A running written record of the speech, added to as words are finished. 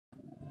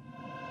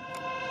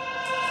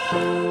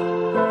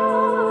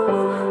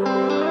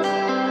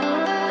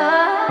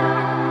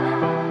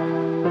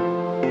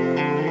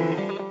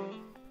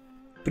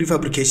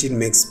Prefabrication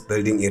makes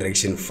building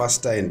erection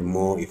faster and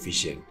more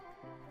efficient.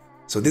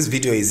 So this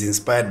video is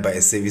inspired by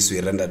a service we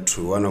rendered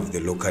to one of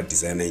the local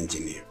designer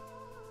engineer.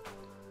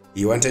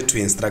 He wanted to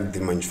instruct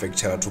the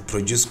manufacturer to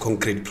produce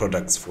concrete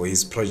products for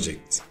his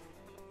project,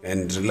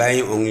 and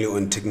relying only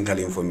on technical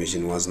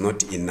information was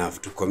not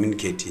enough to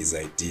communicate his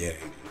idea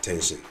and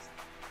intentions.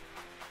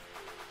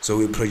 So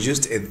we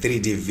produced a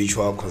 3D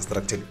visual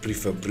constructed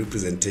prefab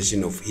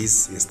representation of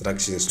his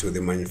instructions to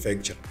the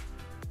manufacturer.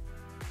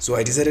 So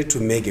I decided to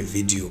make a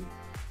video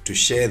to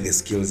share the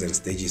skills and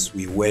stages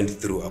we went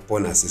through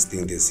upon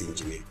assisting this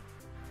engineer.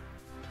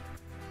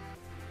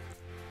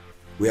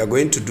 We are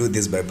going to do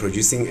this by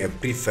producing a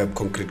prefab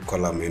concrete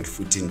column and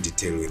footing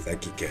detail with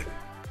ArchiCAD.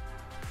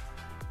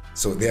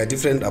 So there are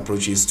different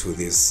approaches to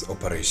this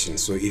operation.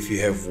 So if you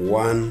have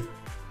one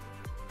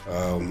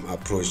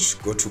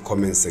approach, go to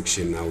comment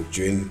section. I'll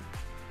join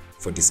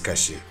for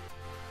discussion.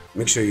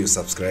 Make sure you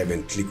subscribe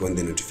and click on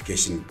the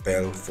notification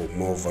bell for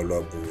more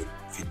valuable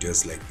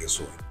videos like this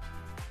one.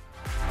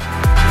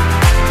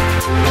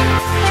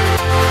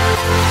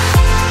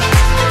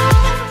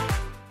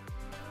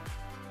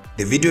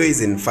 The video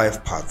is in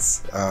 5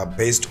 parts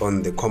based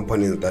on the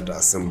components that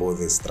assemble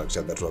the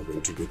structure that we're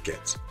going to look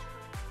at.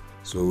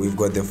 So we've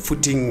got the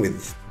footing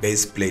with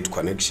base plate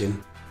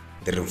connection,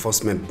 the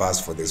reinforcement bars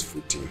for this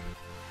footing,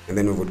 and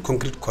then we've got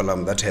concrete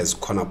column that has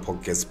corner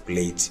pockets,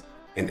 plate,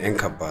 and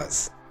anchor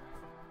bars.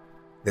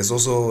 There's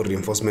also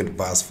reinforcement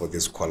bars for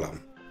this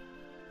column.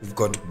 We've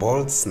got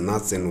bolts,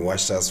 nuts, and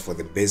washers for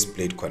the base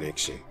plate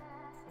connection.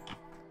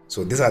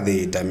 So these are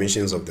the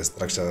dimensions of the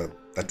structure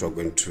that we're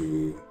going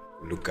to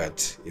look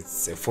at.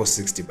 It's a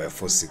 460 by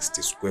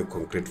 460 square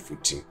concrete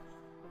footing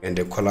and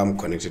a column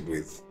connected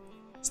with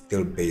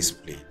steel base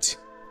plate.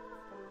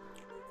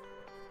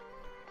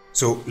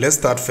 So let's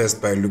start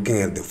first by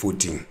looking at the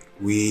footing.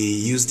 We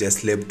used a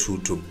slab tool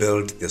to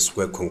build the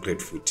square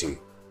concrete footing.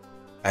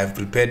 I have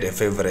prepared a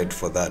favorite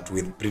for that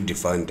with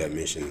predefined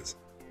dimensions.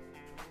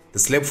 The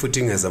slab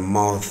footing has a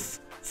mouth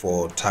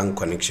for tongue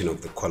connection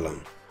of the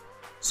column.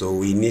 So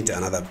we need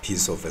another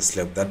piece of a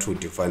slab that will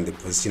define the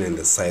position and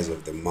the size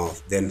of the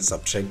mouth, then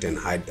subtract and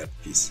hide that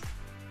piece.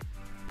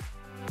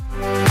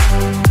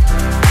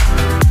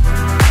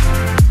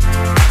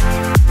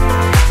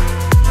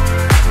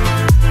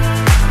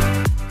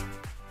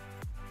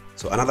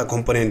 So another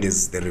component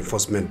is the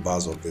reinforcement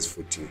bars of this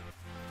footing.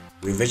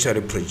 We've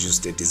actually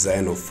produced a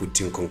design of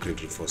footing concrete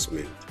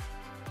reinforcement.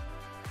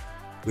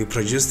 We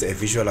produced a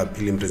visual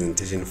appealing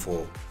presentation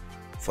for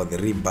the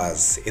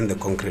rebars in the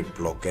concrete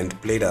block and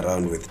played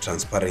around with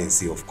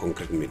transparency of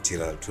concrete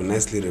material to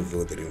nicely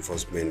reveal the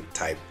reinforcement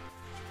type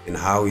and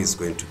how it's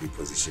going to be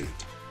positioned.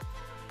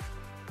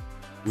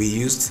 We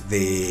used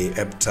the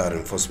APTA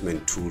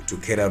reinforcement tool to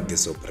carry out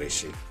this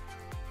operation.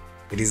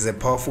 It is a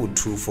powerful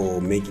tool for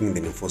making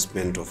the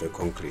reinforcement of a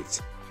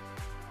concrete.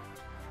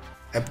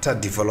 APTA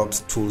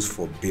develops tools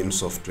for BIM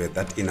software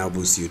that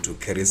enables you to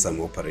carry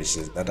some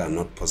operations that are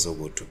not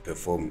possible to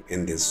perform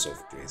in these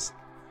softwares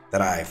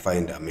that I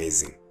find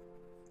amazing.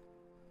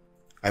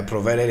 I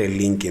provided a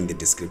link in the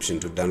description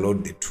to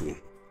download the tool.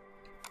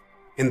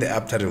 In the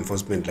APTA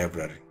reinforcement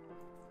library,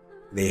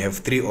 they have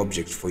 3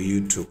 objects for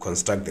you to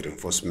construct the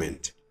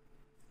reinforcement: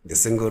 the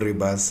single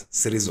rebars,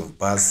 series of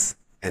bars,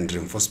 and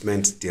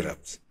reinforcement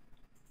stirrups.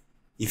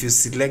 If you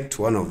select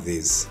one of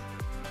these,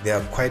 there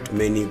are quite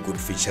many good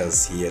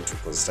features here to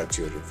construct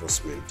your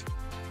reinforcement.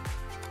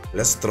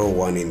 Let's throw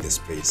one in the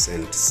space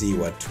and see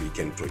what we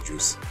can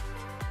produce.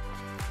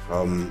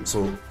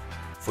 So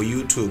for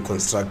you to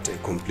construct a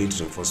complete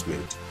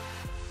reinforcement,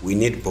 we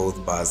need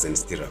both bars and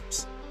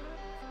stirrups.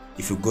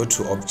 If you go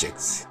to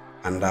objects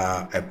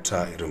under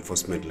APTA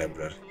reinforcement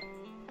library,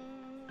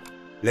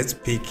 let's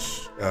pick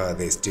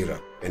the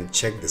stirrup and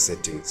check the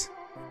settings.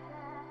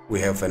 We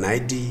have an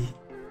ID,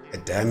 a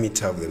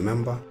diameter of the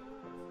member,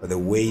 the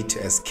weight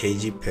as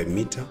kg per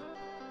meter,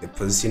 the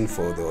position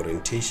for the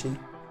orientation,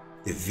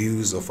 the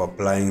views of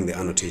applying the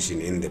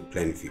annotation in the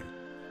plan view.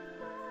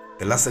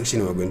 The last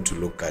section we're going to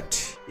look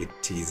at,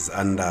 it is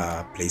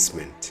under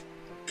placement.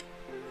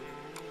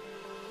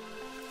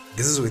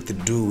 This is to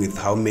do with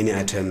how many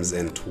items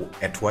and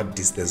at what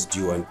distance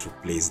do you want to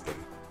place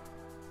them.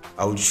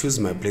 I will choose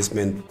my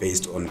placement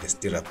based on the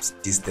stirrups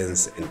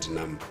distance and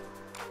number.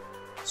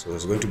 So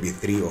it's going to be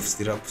 3 of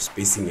stirrup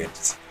spacing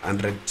at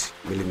 100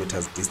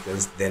 millimeters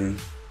distance, then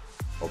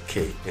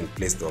OK, and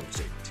place the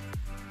object.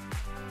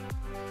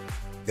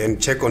 Then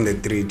check on the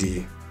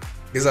 3D.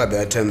 These are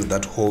the items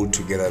that hold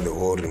together the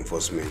whole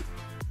reinforcement.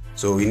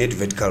 So we need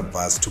vertical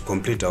bars to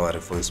complete our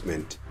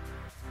reinforcement.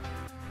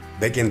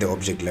 Back in the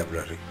object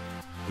library,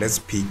 let's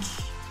pick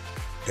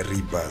the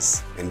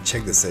rebars and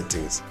check the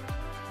settings.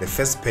 The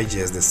first page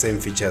has the same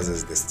features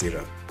as the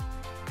stirrup,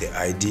 the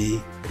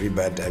ID,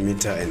 rebar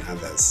diameter, and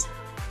others.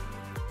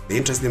 The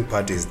interesting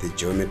part is the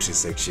geometry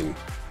section,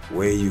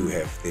 where you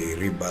have the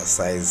rebar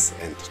size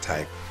and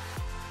type,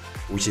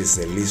 which is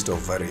a list of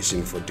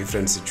variation for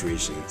different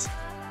situations.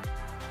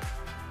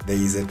 there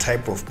is a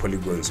type of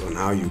polygons on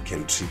how you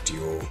can treat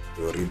your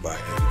rebar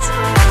ends.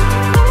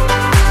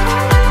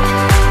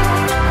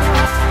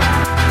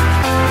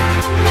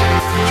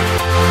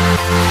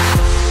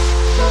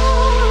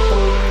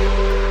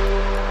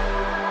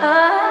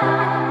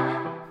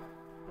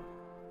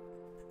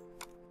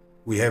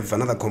 We have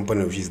another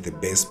component, which is the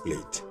base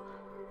plate.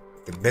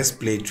 The base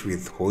plate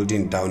with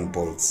holding down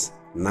bolts,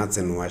 nuts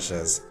and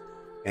washers,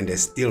 and a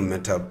steel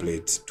metal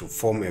plate to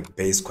form a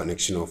base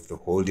connection of the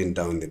holding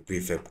down the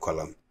prefab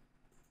column.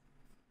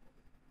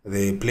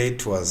 The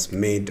plate was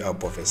made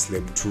up of a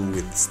slab 2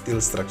 with steel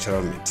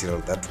structural material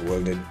that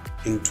welded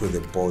into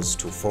the bolts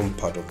to form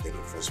part of the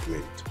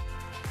reinforcement.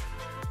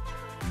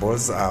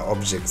 Bolts are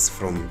objects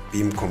from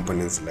Beam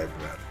Components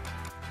library.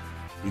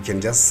 You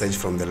can just search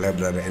from the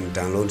library and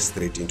download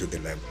straight into the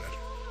library.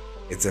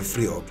 It's a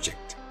free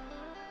object.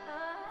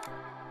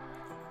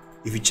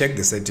 If you check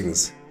the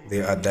settings,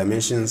 there are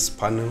dimensions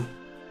panel,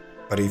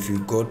 but if you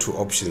go to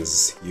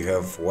options, you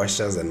have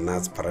washers and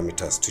nuts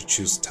parameters to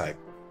choose type.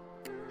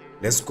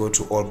 Let's go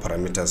to all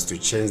parameters to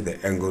change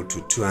the angle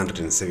to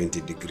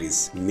 270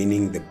 degrees,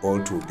 meaning the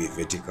bolt will be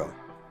vertical.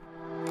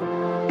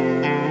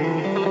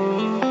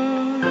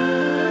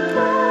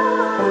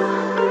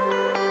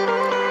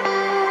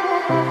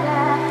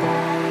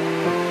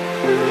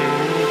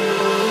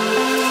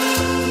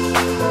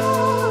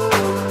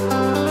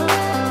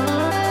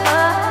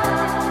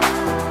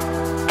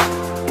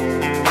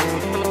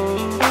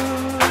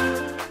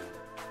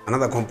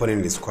 Another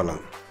component is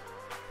column.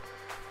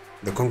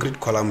 The concrete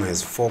column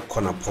has 4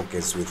 corner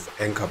pockets with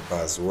anchor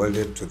bars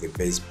welded to the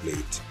base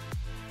plate.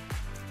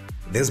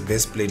 This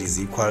base plate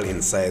is equal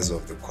in size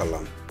of the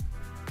column,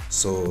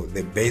 so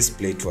the base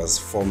plate was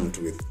formed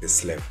with the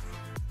slab,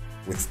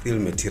 with steel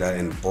material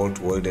and bolt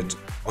welded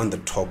on the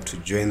top to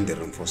join the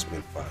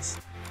reinforcement bars.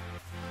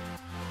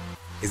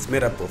 It's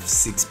made up of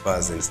 6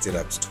 bars and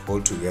stirrups to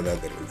hold together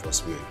the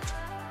reinforcement.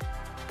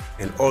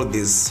 And all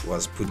this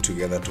was put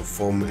together to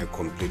form a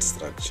complete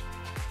structure.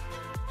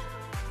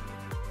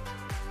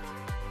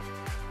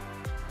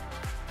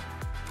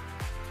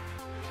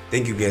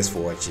 Thank you guys for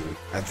watching.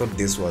 I thought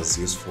this was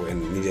useful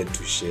and needed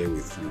to share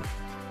with you.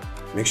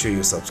 Make sure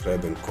you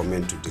subscribe and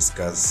comment to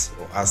discuss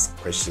or ask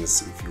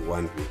questions if you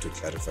want me to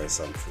clarify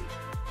something.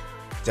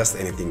 Just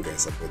anything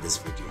guys about this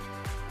video.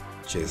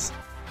 Cheers.